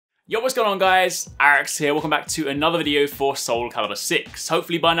Yo, what's going on guys? Arekkz here, welcome back to another video for Calibur VI.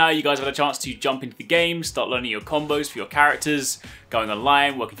 Hopefully by now you guys have had a chance to jump into the game, start learning your combos for your characters, going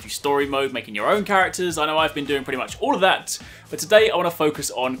online, working through story mode, making your own characters. I know I've been doing pretty much all of that, but today I want to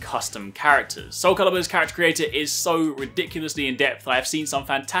focus on custom characters. Calibur's character creator is so ridiculously in depth. I have seen some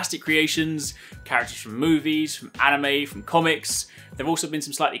fantastic creations, characters from movies, from anime, from comics. There have also been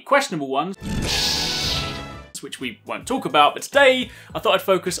some slightly questionable ones, which we won't talk about, but today I thought I'd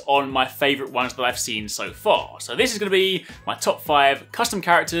focus on my favourite ones that I've seen so far. So this is going to be my top 5 custom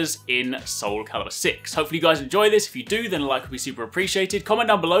characters in Calibur VI. Hopefully you guys enjoy this. If you do, then a like would be super appreciated. Comment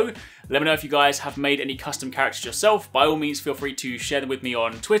down below, let me know if you guys have made any custom characters yourself. By all means, feel free to share them with me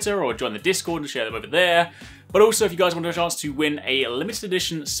on Twitter or join the Discord and share them over there. But also, if you guys want a chance to win a limited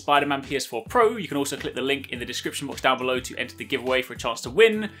edition Spider-Man PS4 Pro, you can also click the link in the description box down below to enter the giveaway for a chance to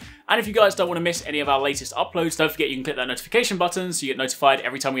win. And if you guys don't want to miss any of our latest uploads, don't forget you can click that notification button so you get notified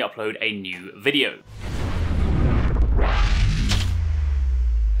every time we upload a new video.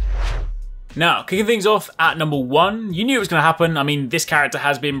 Now, kicking things off at number 1, you knew it was going to happen. I mean, this character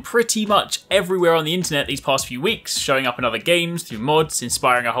has been pretty much everywhere on the internet these past few weeks, showing up in other games through mods,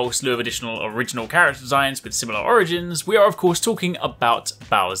 inspiring a whole slew of additional original character designs with similar origins. We are of course talking about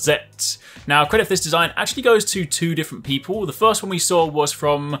Bowsette. Now, credit for this design actually goes to 2 different people. The first one we saw was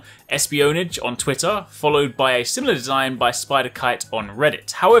from Espionage on Twitter, followed by a similar design by SpiderKite on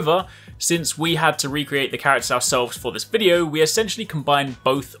Reddit. However, since we had to recreate the characters ourselves for this video, we essentially combined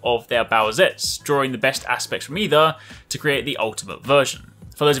both of their Bowsettes, drawing the best aspects from either to create the ultimate version.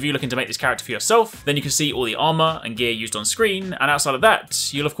 For those of you looking to make this character for yourself, then you can see all the armor and gear used on screen, and outside of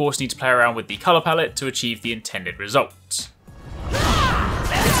that, you'll of course need to play around with the color palette to achieve the intended result.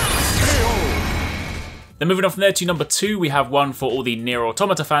 Then moving on from there to number 2, we have one for all the Nier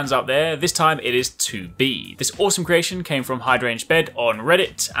Automata fans out there. This time it is 2B. This awesome creation came from Hydranged Bed on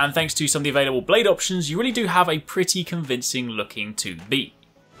Reddit, and thanks to some of the available blade options, you really do have a pretty convincing looking 2B.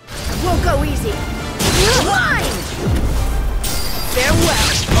 Won't go easy. Line!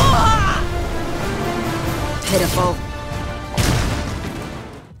 Farewell. Pitiful.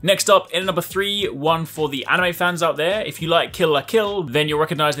 Next up, in number 3, one for the anime fans out there. If you like Kill la Kill, then you'll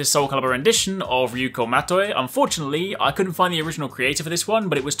recognise this Calibur rendition of Ryuko Matoi. Unfortunately, I couldn't find the original creator for this one,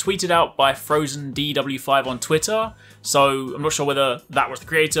 but it was tweeted out by Frozen DW5 on Twitter, so I'm not sure whether that was the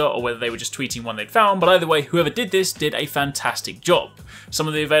creator or whether they were just tweeting one they'd found, but either way, whoever did this did a fantastic job. Some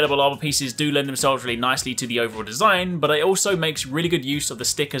of the available armor pieces do lend themselves really nicely to the overall design, but it also makes really good use of the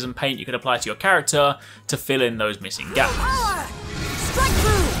stickers and paint you can apply to your character to fill in those missing gaps. Strike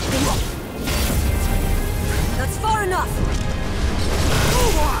through! That's far enough!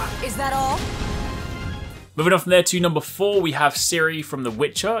 Is that all? Moving on from there to number 4, we have Ciri from The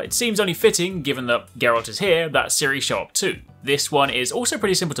Witcher. It seems only fitting, given that Geralt is here, that Ciri show up too. This one is also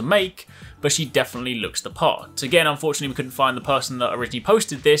pretty simple to make, but she definitely looks the part. Again, unfortunately we couldn't find the person that originally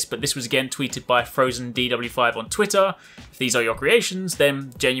posted this, but this was again tweeted by Frozen DW5 on Twitter. If these are your creations,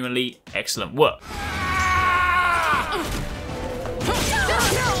 then genuinely excellent work.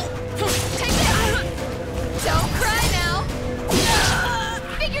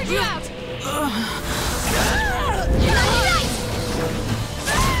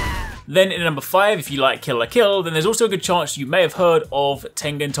 Then in number 5, if you like Kill la Kill, then there's also a good chance you may have heard of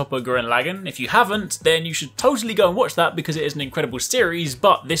Tengen Toppa Gurren Lagann. If you haven't, then you should totally go and watch that because it is an incredible series,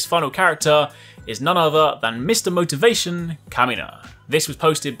 but this final character is none other than Mr. Motivation Kamina. This was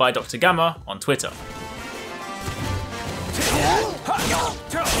posted by Dr. Gamma on Twitter.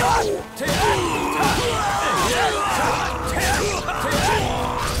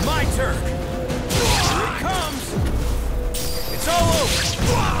 My turn! Here it comes! It's all over!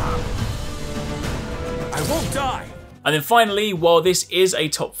 I won't die! And then finally, while this is a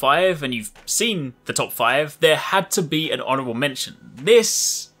top 5, and you've seen the top 5, there had to be an honourable mention.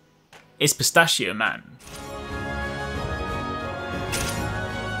 This is Pistachio Man.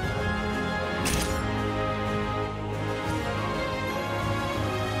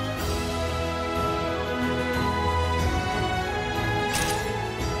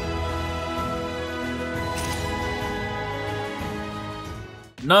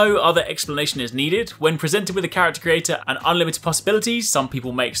 No other explanation is needed. When presented with a character creator and unlimited possibilities, some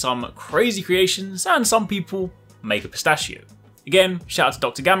people make some crazy creations and some people make a pistachio. Again, shout out to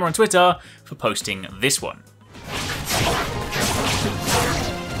Dr. Gamma on Twitter for posting this one.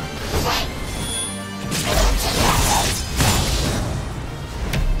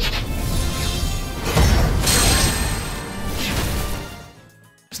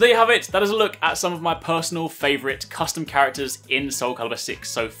 So So there you have it. That is a look at some of my personal favourite custom characters in Soul Calibur 6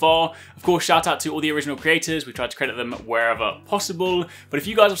 so far. Of course, shout out to all the original creators. We tried to credit them wherever possible. But if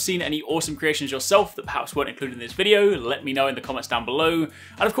you guys have seen any awesome creations yourself that perhaps weren't included in this video, let me know in the comments down below.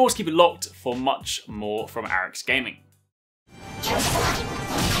 And of course, keep it locked for much more from Arekkz Gaming.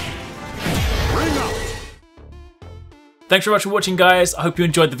 Thanks very much for watching, guys. I hope you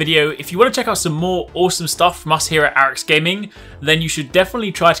enjoyed the video. If you want to check out some more awesome stuff from us here at Arekkz Gaming, then you should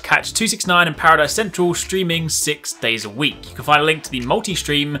definitely try to catch 269 and Paradise Central streaming 6 days a week. You can find a link to the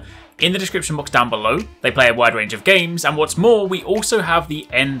multi-stream in the description box down below. They play a wide range of games, and what's more, we also have the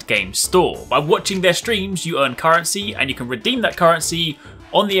end game store. By watching their streams, you earn currency, and you can redeem that currency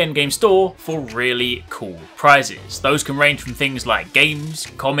on the endgame store for really cool prizes. Those can range from things like games,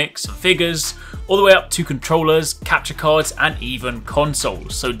 comics, and figures, all the way up to controllers, capture cards, and even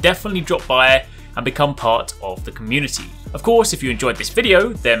consoles. So definitely drop by and become part of the community. Of course, if you enjoyed this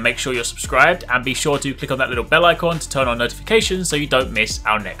video, then make sure you're subscribed and be sure to click on that little bell icon to turn on notifications so you don't miss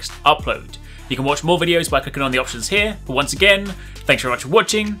our next upload. You can watch more videos by clicking on the options here, but once again, thanks very much for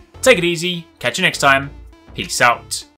watching, take it easy, catch you next time, peace out.